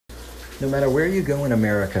No matter where you go in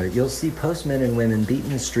America, you'll see postmen and women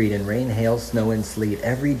beating the street in rain, hail, snow, and sleet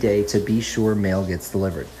every day to be sure mail gets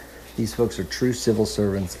delivered. These folks are true civil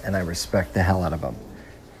servants, and I respect the hell out of them.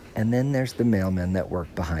 And then there's the mailmen that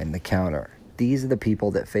work behind the counter. These are the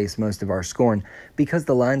people that face most of our scorn because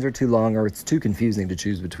the lines are too long or it's too confusing to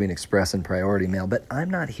choose between express and priority mail, but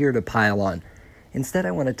I'm not here to pile on. Instead,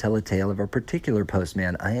 I want to tell a tale of a particular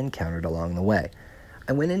postman I encountered along the way.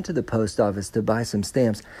 I went into the post office to buy some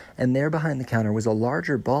stamps, and there behind the counter was a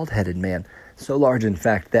larger bald-headed man, so large in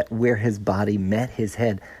fact that where his body met his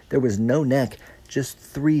head, there was no neck, just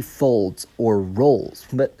 3 folds or rolls.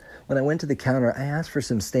 But when I went to the counter, I asked for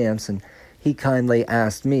some stamps, and he kindly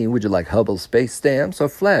asked me, would you like Hubble space stamps or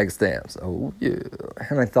flag stamps? Oh, yeah.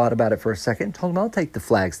 And I thought about it for a second, told him I'll take the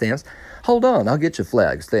flag stamps. Hold on, I'll get you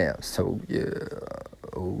flag stamps. Oh, yeah.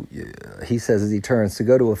 He says as he turns to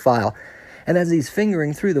go to a file. And as he's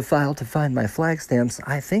fingering through the file to find my flag stamps,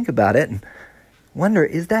 I think about it and wonder,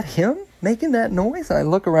 is that him making that noise? I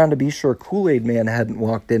look around to be sure Kool-Aid Man hadn't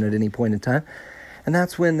walked in at any point in time. And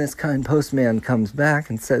that's when this kind postman comes back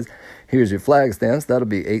and says, here's your flag stamps, that'll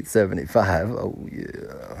be $8.75.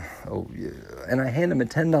 Oh yeah. And I hand him a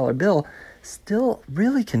 $10 bill, still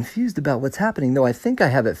really confused about what's happening, though I think I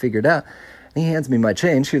have it figured out. And he hands me my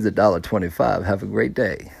change, here's $1.25, have a great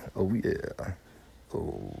day. Oh yeah.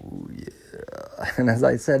 And as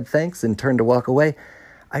I said thanks and turned to walk away,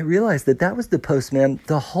 I realized that was the postman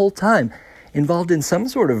the whole time, involved in some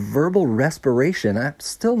sort of verbal respiration. I'm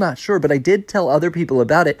still not sure, but I did tell other people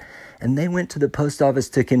about it, and they went to the post office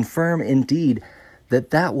to confirm indeed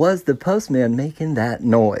that was the postman making that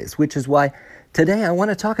noise, which is why today I want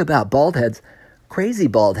to talk about bald heads, crazy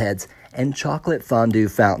bald heads, and chocolate fondue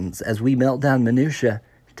fountains as we melt down minutia,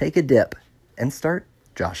 take a dip, and start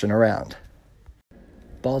joshing around.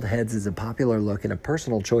 Bald heads is a popular look and a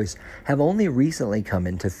personal choice have only recently come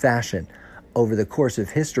into fashion. Over the course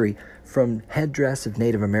of history, from headdress of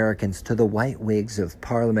Native Americans to the white wigs of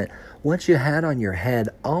Parliament, what you had on your head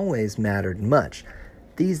always mattered much.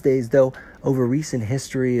 These days, though, over recent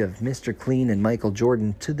history of Mr. Clean and Michael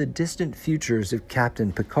Jordan to the distant futures of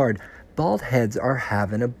Captain Picard, bald heads are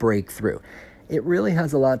having a breakthrough. It really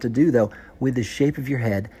has a lot to do, though, with the shape of your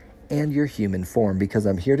head and your human form, because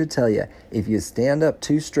I'm here to tell you, if you stand up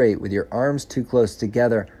too straight with your arms too close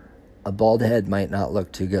together, a bald head might not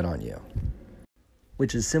look too good on you.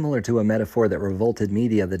 Which is similar to a metaphor that revolted me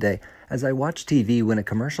the other day as I watched TV when a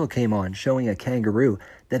commercial came on showing a kangaroo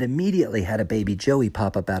that immediately had a baby Joey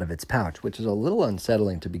pop up out of its pouch, which is a little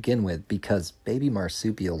unsettling to begin with because baby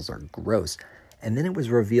marsupials are gross. And then it was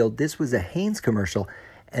revealed this was a Hanes commercial,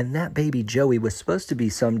 and that baby Joey was supposed to be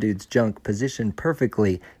some dude's junk positioned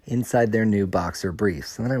perfectly inside their new boxer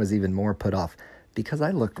briefs. And then I was even more put off because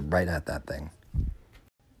I looked right at that thing.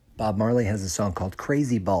 Bob Marley has a song called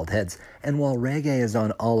Crazy Bald Heads, and while reggae is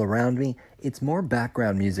on all around me, it's more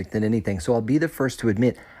background music than anything, so I'll be the first to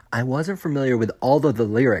admit I wasn't familiar with all of the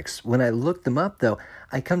lyrics. When I looked them up, though,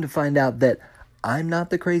 I come to find out that I'm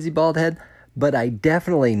not the crazy bald head, but I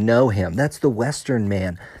definitely know him. That's the Western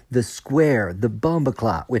man, the square, the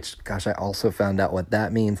bumbleclot, which, gosh, I also found out what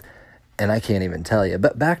that means, and I can't even tell you.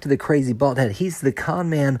 But back to the crazy bald head. He's the con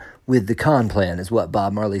man with the con plan, is what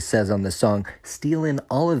Bob Marley says on the song, stealing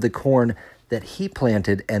all of the corn that he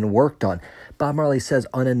planted and worked on. Bob Marley says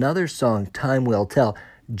on another song, Time Will Tell,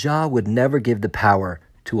 Jah would never give the power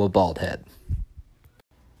to a bald head.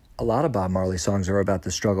 A lot of Bob Marley songs are about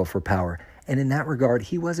the struggle for power, and in that regard,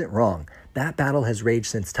 he wasn't wrong. That battle has raged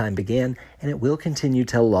since time began, and it will continue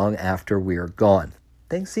till long after we're gone.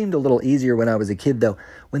 Things seemed a little easier when I was a kid, though,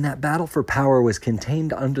 when that battle for power was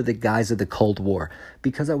contained under the guise of the Cold War,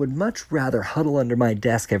 because I would much rather huddle under my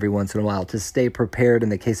desk every once in a while to stay prepared in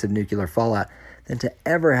the case of nuclear fallout than to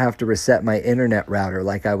ever have to reset my internet router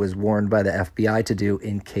like I was warned by the FBI to do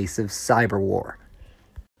in case of cyber war.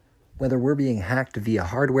 Whether we're being hacked via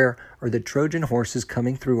hardware or the Trojan horse is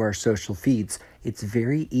coming through our social feeds, it's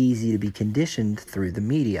very easy to be conditioned through the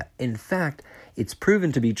media. In fact, it's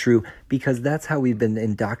proven to be true because that's how we've been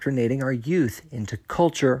indoctrinating our youth into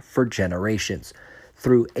culture for generations.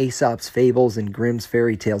 Through Aesop's fables and Grimm's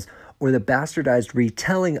fairy tales, or the bastardized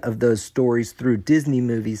retelling of those stories through Disney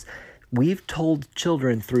movies, we've told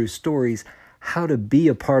children through stories how to be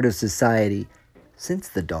a part of society since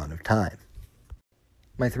the dawn of time.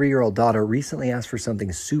 My 3-year-old daughter recently asked for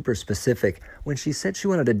something super specific when she said she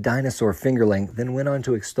wanted a dinosaur fingerling, then went on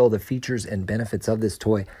to extol the features and benefits of this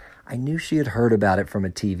toy. I knew she had heard about it from a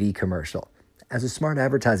TV commercial. As a smart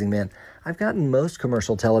advertising man, I've gotten most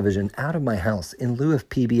commercial television out of my house in lieu of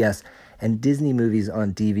PBS and Disney movies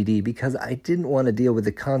on DVD because I didn't want to deal with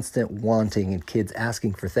the constant wanting and kids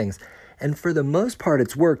asking for things. And for the most part,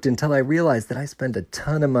 it's worked until I realized that I spent a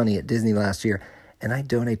ton of money at Disney last year, and I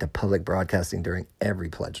donate to public broadcasting during every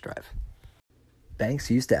pledge drive.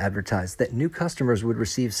 Banks used to advertise that new customers would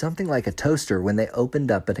receive something like a toaster when they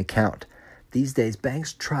opened up an account. These days,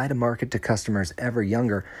 banks try to market to customers ever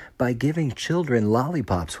younger by giving children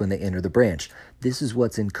lollipops when they enter the branch. This is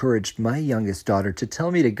what's encouraged my youngest daughter to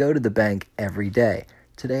tell me to go to the bank every day.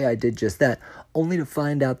 Today I did just that, only to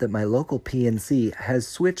find out that my local PNC has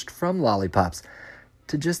switched from lollipops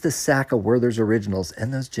to just a sack of Werther's Originals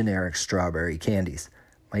and those generic strawberry candies.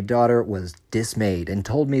 My daughter was dismayed and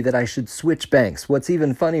told me that I should switch banks. What's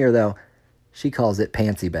even funnier, though, she calls it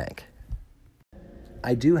Pansy Bank.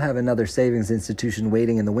 I do have another savings institution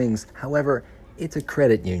waiting in the wings. However, it's a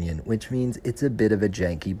credit union, which means it's a bit of a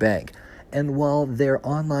janky bank. And while their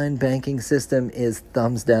online banking system is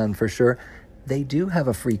thumbs down for sure, they do have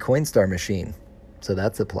a free Coinstar machine, so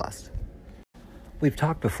that's a plus. We've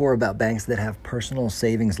talked before about banks that have personal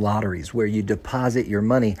savings lotteries where you deposit your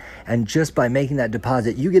money, and just by making that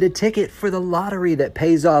deposit, you get a ticket for the lottery that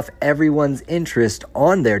pays off everyone's interest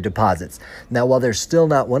on their deposits. Now, while there's still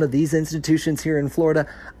not one of these institutions here in Florida,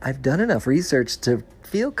 I've done enough research to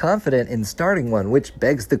feel confident in starting one, which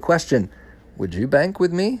begs the question, would you bank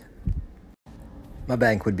with me? My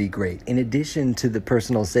bank would be great. In addition to the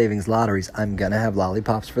personal savings lotteries, I'm going to have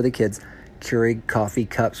lollipops for the kids, Keurig coffee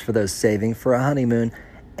cups for those saving for a honeymoon,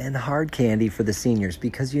 and hard candy for the seniors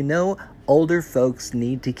because older folks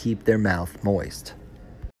need to keep their mouth moist.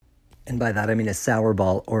 And by that I mean a sour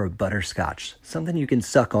ball or a butterscotch, something you can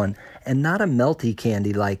suck on, and not a melty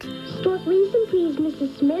candy like Stork Reason, please,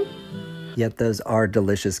 Mrs. Smith. Yet those are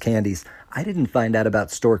delicious candies. I didn't find out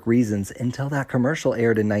about Stork Reasons until that commercial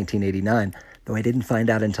aired in 1989, though I didn't find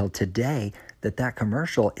out until today that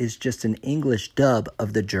commercial is just an English dub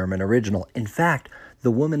of the German original. In fact,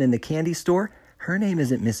 the woman in the candy store, her name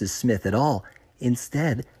isn't Mrs. Smith at all.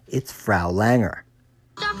 Instead, it's Frau Langer.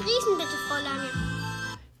 Stork Reason, bitte, Frau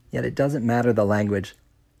Langer. Yet it doesn't matter the language.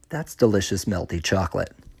 That's delicious melty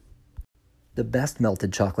chocolate. The best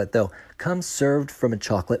melted chocolate, though, comes served from a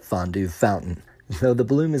chocolate fondue fountain. Though the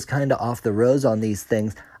bloom is kind of off the rose on these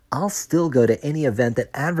things, I'll still go to any event that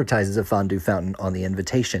advertises a fondue fountain on the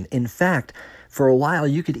invitation. In fact, for a while,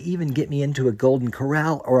 you could even get me into a Golden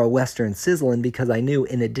Corral or a Western Sizzlin' because I knew,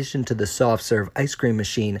 in addition to the soft serve ice cream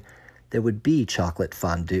machine, there would be chocolate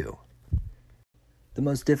fondue. The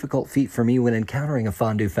most difficult feat for me when encountering a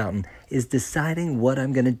fondue fountain is deciding what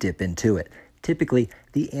I'm going to dip into it. Typically,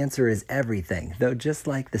 the answer is everything, though just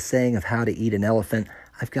like the saying of how to eat an elephant,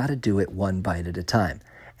 I've got to do it one bite at a time.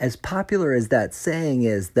 As popular as that saying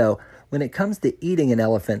is, though, when it comes to eating an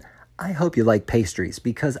elephant, I hope you like pastries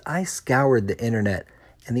because I scoured the internet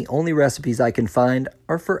and the only recipes I can find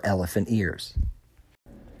are for elephant ears.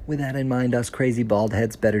 With that in mind, us crazy bald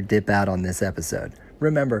heads better dip out on this episode.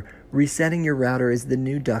 Remember, resetting your router is the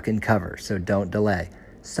new duck and cover, so don't delay.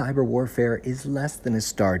 Cyber warfare is less than a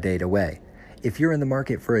star date away. If you're in the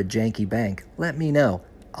market for a janky bank, let me know.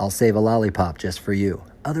 I'll save a lollipop just for you.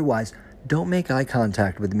 Otherwise, don't make eye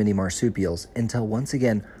contact with mini marsupials until once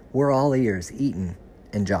again we're all ears eating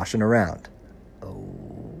and joshing around.